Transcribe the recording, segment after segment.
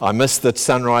I missed the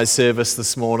sunrise service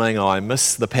this morning. I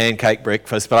missed the pancake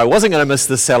breakfast, but I wasn't going to miss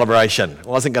this celebration. I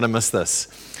wasn't going to miss this.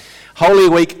 Holy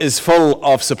Week is full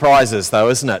of surprises, though,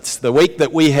 isn't it? The week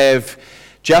that we have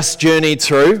just journeyed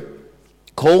through,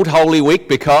 called Holy Week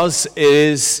because it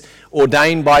is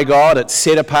ordained by God, it's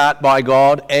set apart by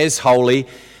God as holy,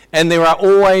 and there are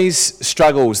always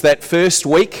struggles. That first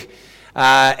week,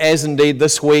 as indeed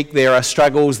this week, there are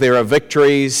struggles, there are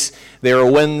victories, there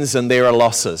are wins, and there are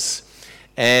losses.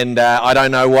 And I don't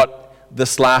know what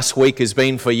this last week has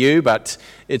been for you, but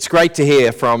it's great to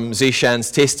hear from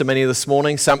Zeshan's testimony this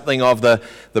morning, something of the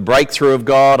breakthrough of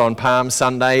God on Palm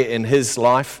Sunday in his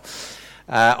life.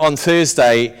 On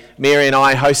Thursday, Mary and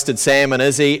I hosted Sam and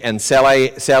Izzy and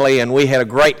Sally, and we had a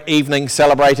great evening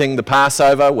celebrating the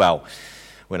Passover. Well,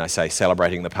 when I say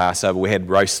celebrating the Passover, we had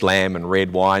roast lamb and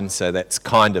red wine, so that's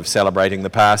kind of celebrating the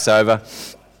Passover.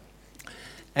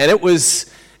 And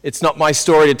it's not my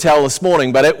story to tell this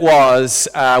morning, but it was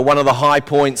one of the high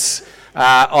points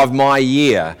of my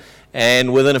year.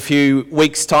 And within a few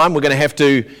weeks' time, we're going to have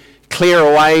to clear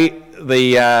away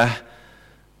the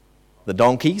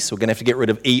donkeys. We're going to have to get rid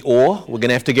of Eeyore. We're going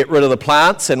to have to get rid of the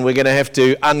plants, and we're going to have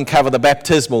to uncover the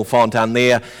baptismal fontaine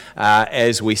there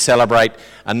as we celebrate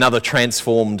another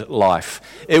transformed life.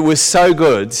 It was so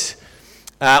good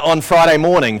on Friday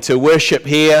morning to worship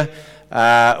here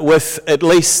with at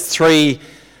least three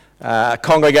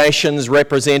congregations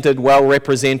well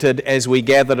represented as we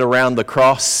gathered around the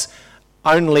cross.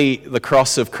 Only the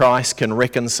cross of Christ can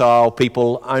reconcile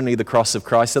people, only the cross of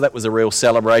Christ. So that was a real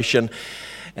celebration.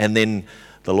 And then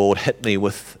the Lord hit me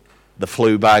with the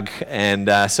flu bug, and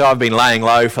so I've been laying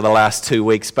low for the last 2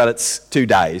 weeks, but it's 2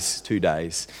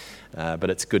 days. But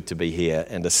it's good to be here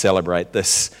and to celebrate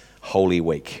this Holy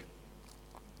Week,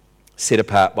 set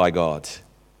apart by God.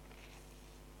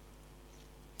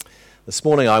 This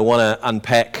morning I want to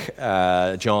unpack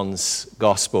John's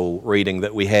Gospel reading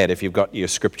that we had. If you've got your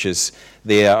scriptures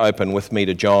there, open with me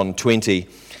to John 20.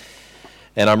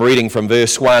 And I'm reading from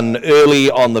verse 1.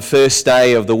 Early on the first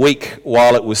day of the week,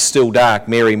 while it was still dark,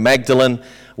 Mary Magdalene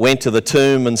went to the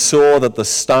tomb and saw that the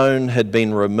stone had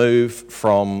been removed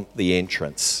from the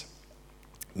entrance.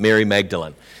 Mary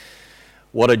Magdalene.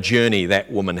 What a journey that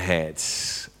woman had.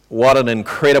 What an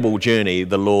incredible journey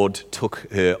the Lord took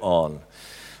her on.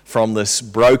 From this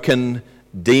broken,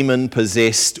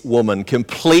 demon-possessed woman,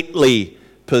 completely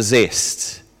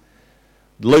possessed.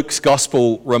 Luke's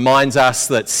Gospel reminds us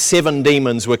that 7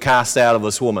 demons were cast out of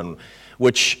this woman,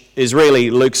 which is really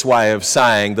Luke's way of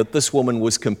saying that this woman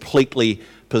was completely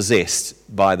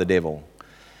possessed by the devil.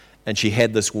 And she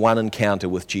had this one encounter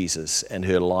with Jesus, and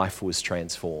her life was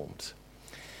transformed.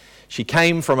 She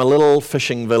came from a little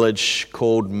fishing village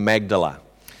called Magdala.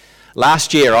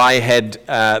 Last year, I had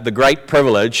the great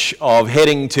privilege of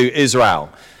heading to Israel,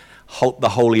 the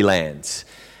Holy Land.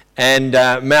 And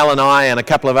Mel and I and a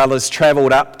couple of others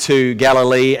travelled up to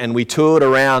Galilee, and we toured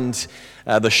around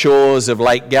the shores of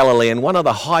Lake Galilee. And one of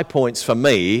the high points for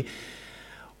me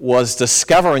was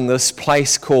discovering this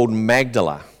place called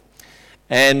Magdala.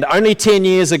 And only 10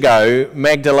 years ago,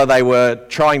 Magdala, they were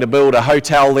trying to build a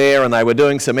hotel there, and they were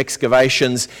doing some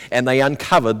excavations, and they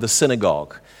uncovered the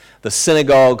synagogue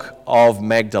of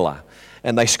Magdala.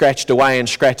 And they scratched away,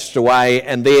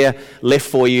 and there, left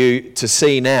for you to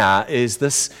see now, is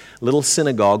this little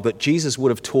synagogue that Jesus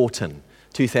would have taught in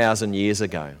 2,000 years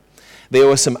ago. There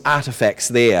were some artifacts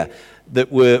there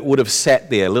that would have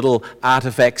sat there, little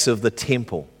artifacts of the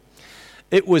temple.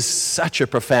 It was such a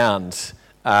profound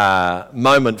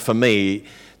moment for me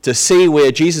to see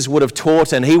where Jesus would have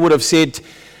taught, and he would have said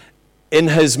in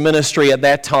his ministry at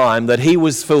that time that he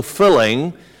was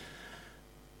fulfilling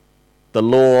the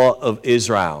law of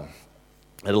Israel.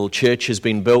 A little church has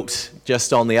been built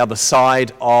just on the other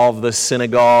side of the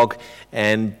synagogue,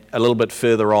 and a little bit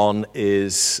further on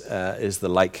is the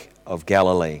Lake of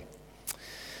Galilee.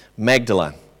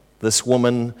 Magdala, this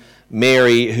woman,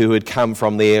 Mary, who had come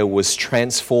from there, was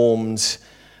transformed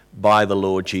by the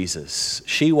Lord Jesus.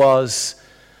 She was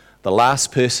the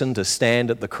last person to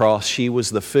stand at the cross. She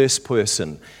was the first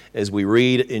person, as we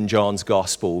read in John's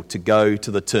Gospel, to go to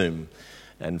the tomb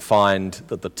and find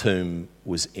that the tomb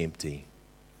was empty.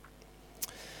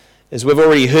 As we've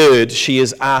already heard, she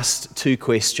is asked 2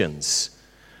 questions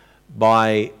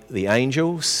by the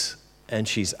angels, and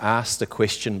she's asked a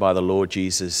question by the Lord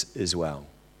Jesus as well.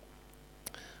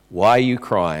 Why are you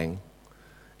crying,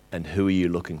 and who are you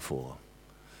looking for?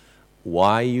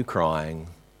 Why are you crying,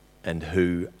 and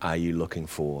who are you looking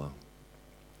for?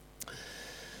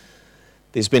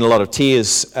 There's been a lot of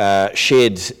tears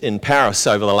shed in Paris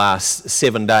over the last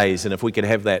 7 days, and if we could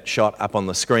have that shot up on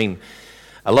the screen.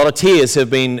 A lot of tears have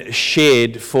been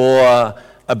shed for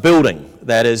a building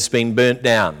that has been burnt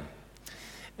down.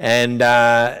 And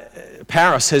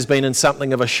Paris has been in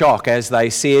something of a shock as they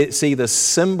see the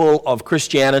symbol of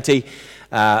Christianity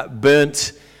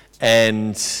burnt,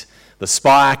 and the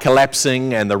spire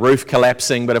collapsing and the roof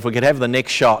collapsing. But if we could have the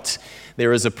next shot,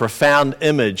 there is a profound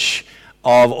image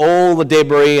of all the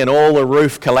debris and all the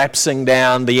roof collapsing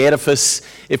down, the edifice,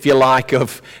 if you like,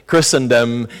 of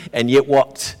Christendom, and yet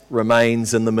what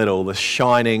remains in the middle, the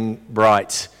shining,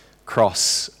 bright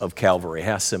cross of Calvary.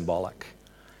 How symbolic.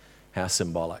 How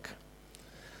symbolic.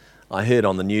 I heard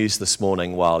on the news this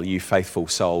morning while you faithful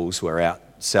souls were out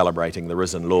celebrating the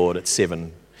risen Lord at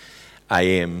 7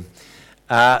 a.m.,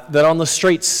 that on the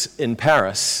streets in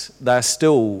Paris, they're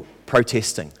still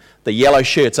protesting. The yellow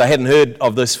shirts, I hadn't heard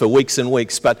of this for weeks and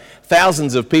weeks, but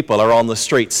thousands of people are on the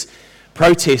streets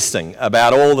protesting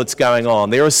about all that's going on.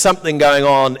 There is something going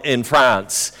on in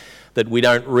France that we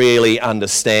don't really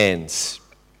understand.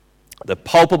 The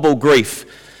palpable grief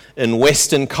in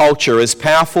Western culture as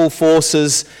powerful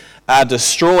forces are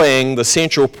destroying the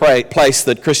central place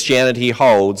that Christianity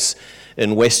holds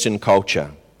in Western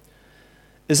culture.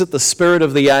 Is it the spirit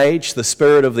of the age, the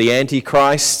spirit of the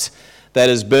Antichrist, that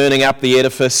is burning up the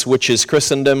edifice which is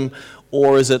Christendom,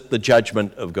 or is it the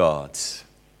judgment of God?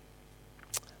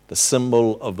 The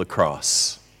symbol of the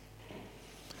cross.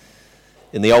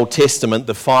 In the Old Testament,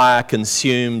 the fire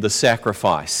consumed the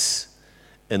sacrifice.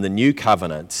 In the New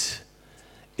Covenant,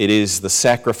 it is the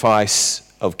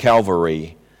sacrifice of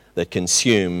Calvary that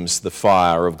consumes the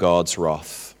fire of God's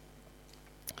wrath.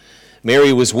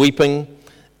 Mary was weeping,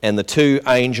 and the two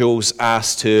angels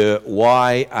asked her,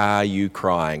 "Why are you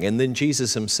crying?" And then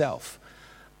Jesus himself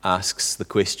asks the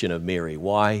question of Mary,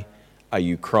 "Why are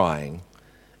you crying,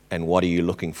 and what are you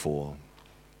looking for?"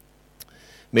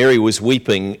 Mary was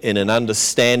weeping in an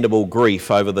understandable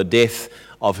grief over the death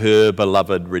of her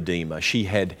beloved Redeemer. She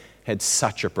had had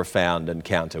such a profound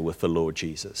encounter with the Lord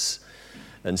Jesus.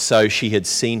 And so she had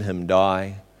seen him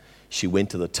die. She went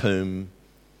to the tomb.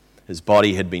 His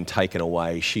body had been taken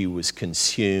away. She was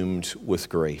consumed with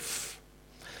grief.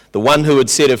 The one who had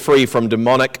set her free from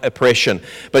demonic oppression.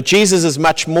 But Jesus is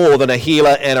much more than a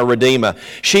healer and a redeemer.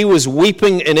 She was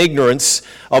weeping in ignorance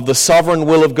of the sovereign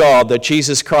will of God, that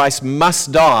Jesus Christ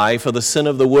must die for the sin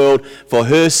of the world, for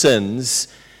her sins.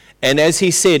 And as he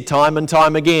said time and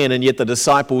time again, and yet the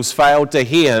disciples failed to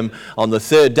hear him, on the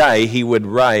third day he would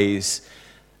rise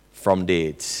from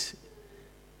dead.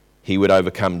 He would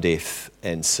overcome death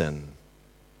and sin.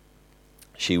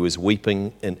 She was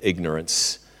weeping in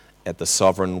ignorance at the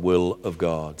sovereign will of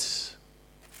God.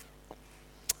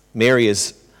 Mary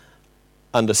is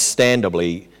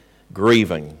understandably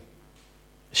grieving.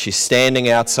 She's standing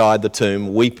outside the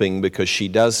tomb weeping because she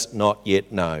does not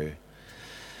yet know.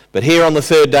 But here on the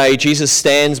third day, Jesus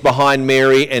stands behind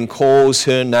Mary and calls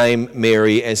her name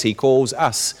Mary, as he calls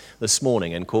us this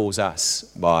morning and calls us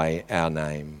by our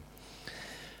name.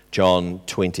 John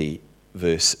 20,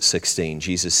 verse 16,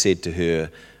 Jesus said to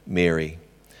her, "Mary."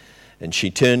 And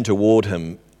she turned toward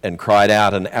him and cried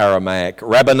out in Aramaic,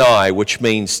 "Rabboni," which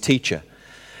means teacher.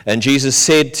 And Jesus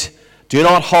said, "Do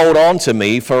not hold on to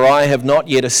me, for I have not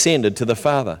yet ascended to the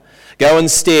Father. Go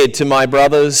instead to my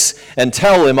brothers and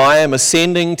tell them I am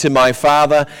ascending to my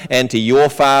Father and to your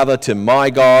Father, to my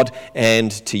God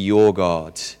and to your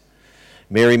God."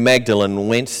 Mary Magdalene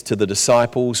went to the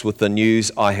disciples with the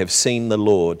news, "I have seen the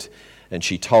Lord," and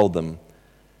she told them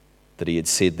that he had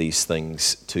said these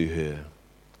things to her.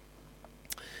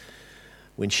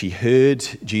 When she heard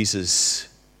Jesus'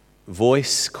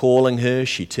 voice calling her,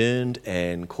 she turned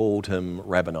and called him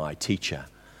Rabboni, teacher.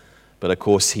 But of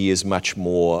course, he is much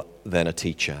more than a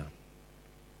teacher.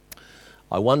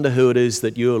 I wonder who it is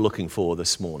that you're looking for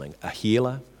this morning. A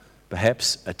healer,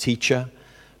 perhaps a teacher,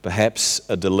 perhaps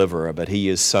a deliverer, but he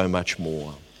is so much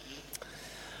more.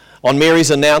 On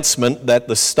Mary's announcement that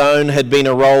the stone had been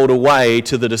rolled away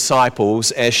to the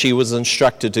disciples, as she was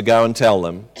instructed to go and tell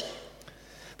them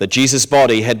that Jesus'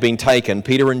 body had been taken,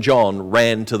 Peter and John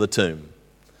ran to the tomb,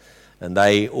 and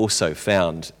they also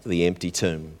found the empty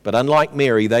tomb. But unlike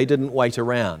Mary, they didn't wait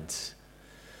around.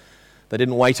 They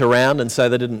didn't wait around, and so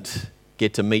they didn't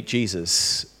get to meet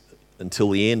Jesus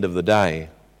until the end of the day.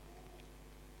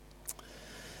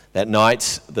 That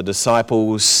night, the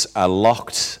disciples are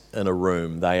locked in a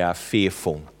room. They are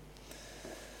fearful.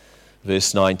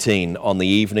 Verse 19, on the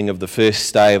evening of the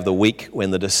first day of the week,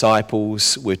 when the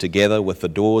disciples were together with the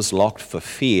doors locked for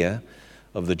fear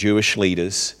of the Jewish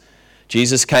leaders,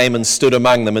 Jesus came and stood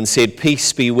among them and said,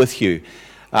 "Peace be with you."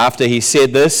 After he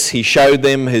said this, he showed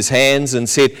them his hands and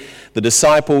said, the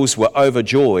disciples were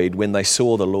overjoyed when they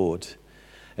saw the Lord.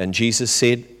 And Jesus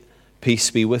said, "Peace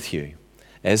be with you."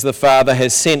 As the Father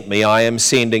has sent me, I am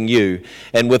sending you."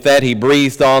 And with that he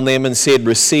breathed on them and said,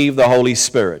 "Receive the Holy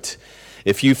Spirit.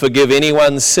 If you forgive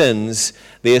anyone's sins,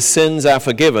 their sins are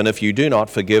forgiven. If you do not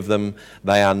forgive them,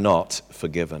 they are not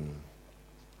forgiven."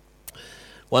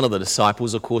 One of the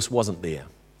disciples, of course, wasn't there.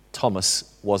 Thomas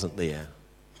wasn't there.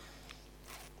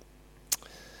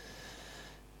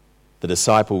 The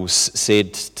disciples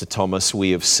said to Thomas,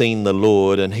 "We have seen the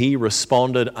Lord." And he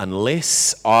responded,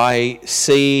 "Unless I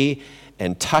see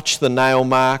and touch the nail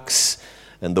marks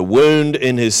and the wound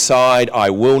in his side, I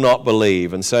will not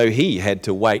believe." And so he had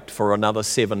to wait for another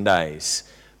 7 days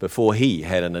before he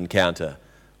had an encounter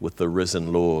with the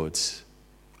risen Lord.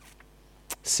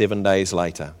 7 days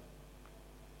later,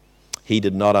 he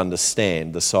did not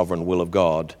understand the sovereign will of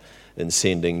God in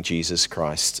sending Jesus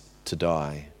Christ to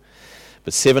die.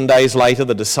 But 7 days later,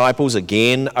 the disciples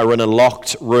again are in a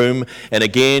locked room, and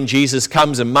again Jesus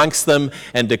comes amongst them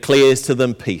and declares to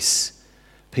them, "Peace.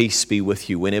 Peace be with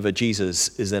you." Whenever Jesus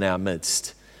is in our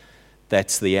midst,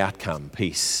 that's the outcome.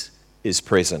 Peace is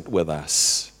present with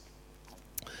us.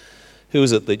 Who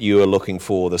is it that you are looking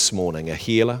for this morning? A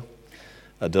healer,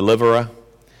 a deliverer,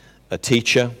 a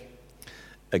teacher,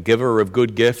 a giver of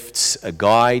good gifts, a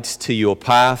guide to your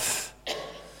path,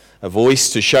 a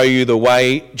voice to show you the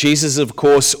way? Jesus, of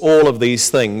course, all of these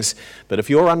things. But if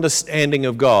your understanding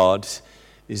of God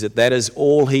is that that is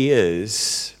all he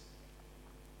is,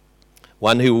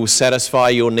 one who will satisfy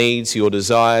your needs, your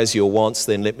desires, your wants,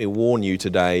 then let me warn you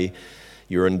today,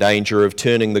 you're in danger of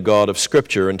turning the God of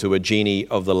Scripture into a genie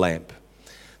of the lamp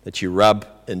that you rub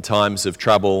in times of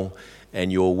trouble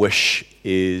and your wish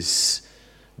is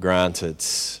granted.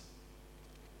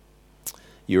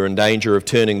 You're in danger of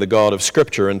turning the God of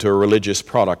Scripture into a religious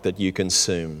product that you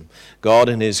consume. God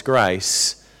in his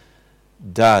grace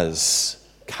does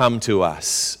come to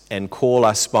us and call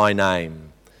us by name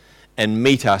and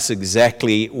meet us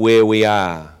exactly where we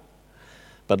are.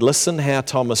 But listen how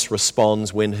Thomas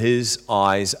responds when his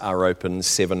eyes are opened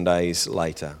 7 days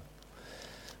later.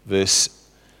 Verse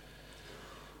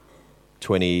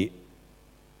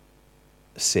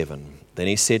 27. Then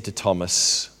he said to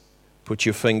Thomas, "Put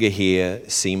your finger here,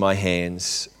 see my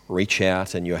hands, reach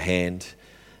out in your hand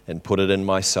and put it in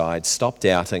my side. Stop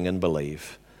doubting and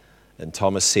believe." And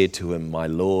Thomas said to him, "My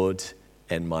Lord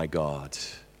and my God."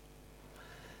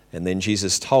 And then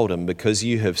Jesus told him, "Because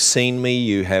you have seen me,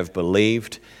 you have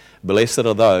believed. Blessed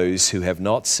are those who have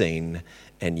not seen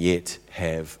and yet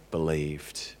have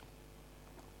believed."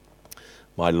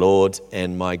 My Lord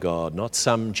and my God, not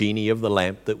some genie of the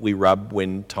lamp that we rub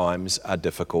when times are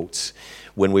difficult,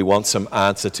 when we want some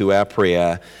answer to our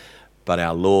prayer, but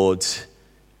our Lord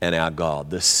and our God.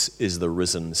 This is the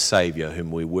risen Savior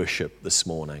whom we worship this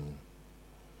morning.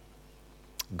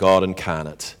 God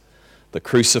incarnate, the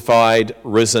crucified,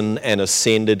 risen, and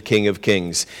ascended King of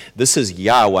Kings. This is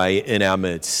Yahweh in our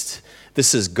midst.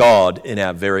 This is God in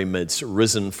our very midst,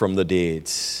 risen from the dead.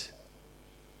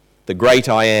 The great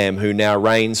I am who now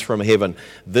reigns from heaven.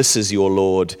 This is your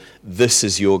Lord. This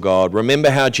is your God.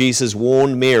 Remember how Jesus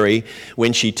warned Mary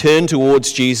when she turned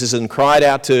towards Jesus and cried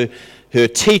out to her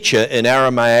teacher in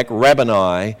Aramaic,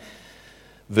 "Rabboni."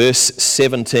 Verse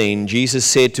 17, Jesus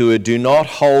said to her, "Do not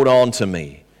hold on to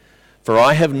me, for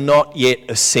I have not yet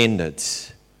ascended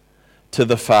to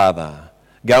the Father.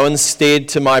 Go instead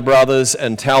to my brothers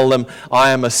and tell them, I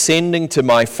am ascending to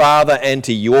my Father and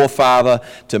to your Father,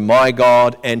 to my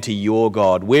God and to your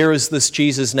God." Where is this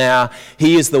Jesus now?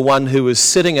 He is the one who is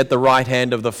sitting at the right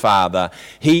hand of the Father.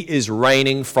 He is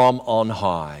reigning from on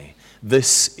high.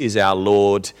 This is our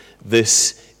Lord.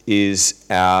 This is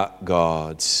our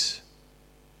God.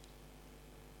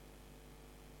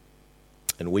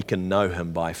 And we can know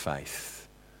him by faith.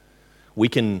 We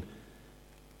can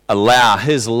allow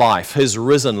his life, his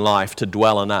risen life, to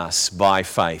dwell in us by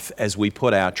faith as we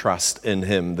put our trust in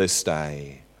him this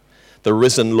day. The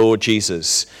risen Lord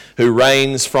Jesus, who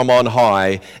reigns from on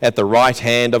high at the right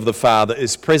hand of the Father,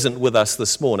 is present with us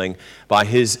this morning by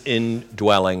his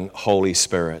indwelling Holy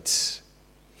Spirit.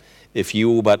 If you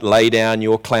will but lay down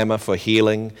your clamor for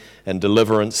healing and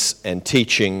deliverance and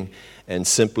teaching and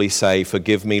simply say,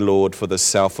 "Forgive me, Lord, for the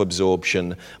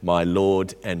self-absorption. My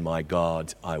Lord and my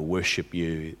God, I worship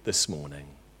you this morning."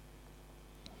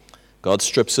 God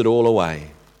strips it all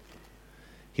away.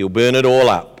 He'll burn it all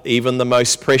up, even the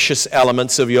most precious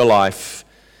elements of your life,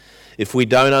 if we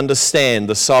don't understand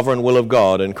the sovereign will of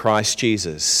God in Christ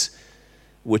Jesus,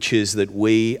 which is that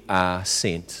we are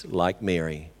sent, like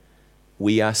Mary,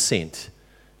 we are sent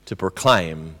to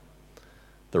proclaim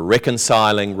the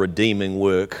reconciling, redeeming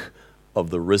work of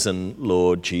the risen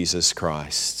Lord Jesus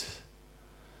Christ.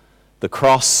 The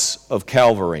cross of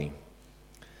Calvary,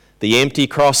 The empty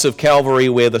cross of Calvary,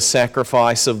 where the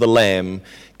sacrifice of the Lamb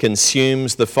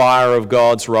consumes the fire of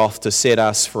God's wrath to set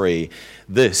us free.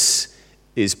 This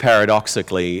is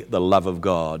paradoxically the love of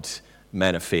God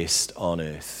manifest on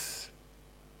earth.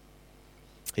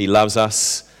 He loves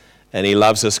us, and he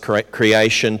loves his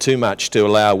creation too much to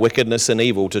allow wickedness and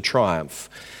evil to triumph.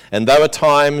 And though at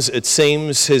times it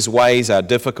seems his ways are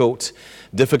difficult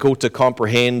to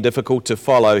comprehend, difficult to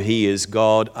follow, he is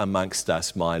God amongst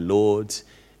us, my Lord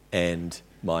and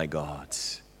my God.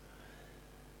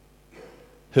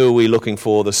 Who are we looking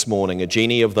for this morning? A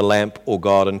genie of the lamp or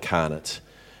God incarnate?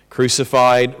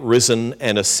 Crucified, risen,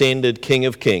 and ascended King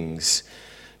of Kings,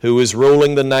 who is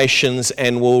ruling the nations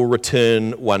and will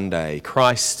return one day.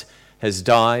 Christ has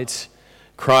died,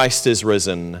 Christ is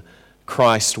risen,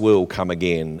 Christ will come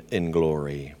again in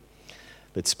glory.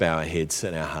 Let's bow our heads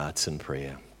and our hearts in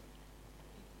prayer.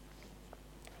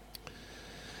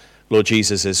 Lord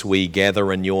Jesus, as we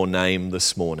gather in your name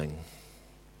this morning,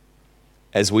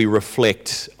 as we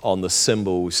reflect on the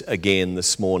symbols again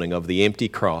this morning of the empty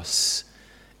cross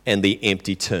and the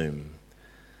empty tomb,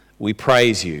 we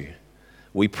praise you.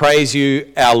 We praise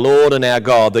you, our Lord and our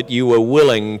God, that you were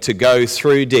willing to go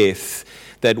through death,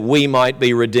 that we might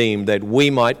be redeemed, that we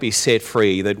might be set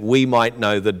free, that we might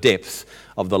know the depth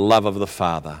of the love of the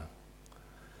Father.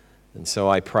 And so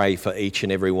I pray for each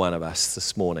and every one of us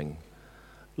this morning,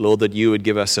 Lord, that you would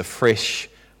give us a fresh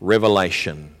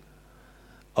revelation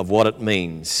of what it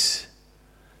means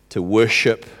to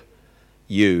worship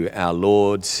you, our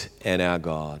Lord and our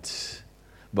God.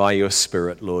 By your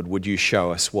Spirit, Lord, would you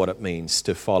show us what it means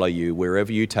to follow you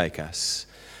wherever you take us,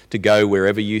 to go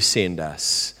wherever you send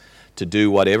us, to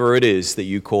do whatever it is that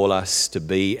you call us to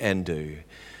be and do.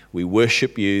 We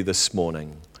worship you this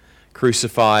morning,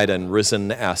 crucified and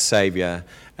risen, our Saviour,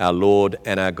 our Lord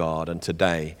and our God. And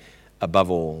today,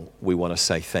 above all, we want to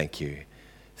say thank you.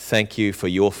 Thank you for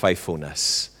your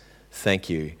faithfulness. Thank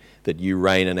you that you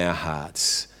reign in our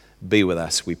hearts. Be with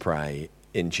us, we pray,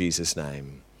 in Jesus'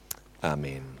 name.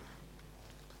 Amen.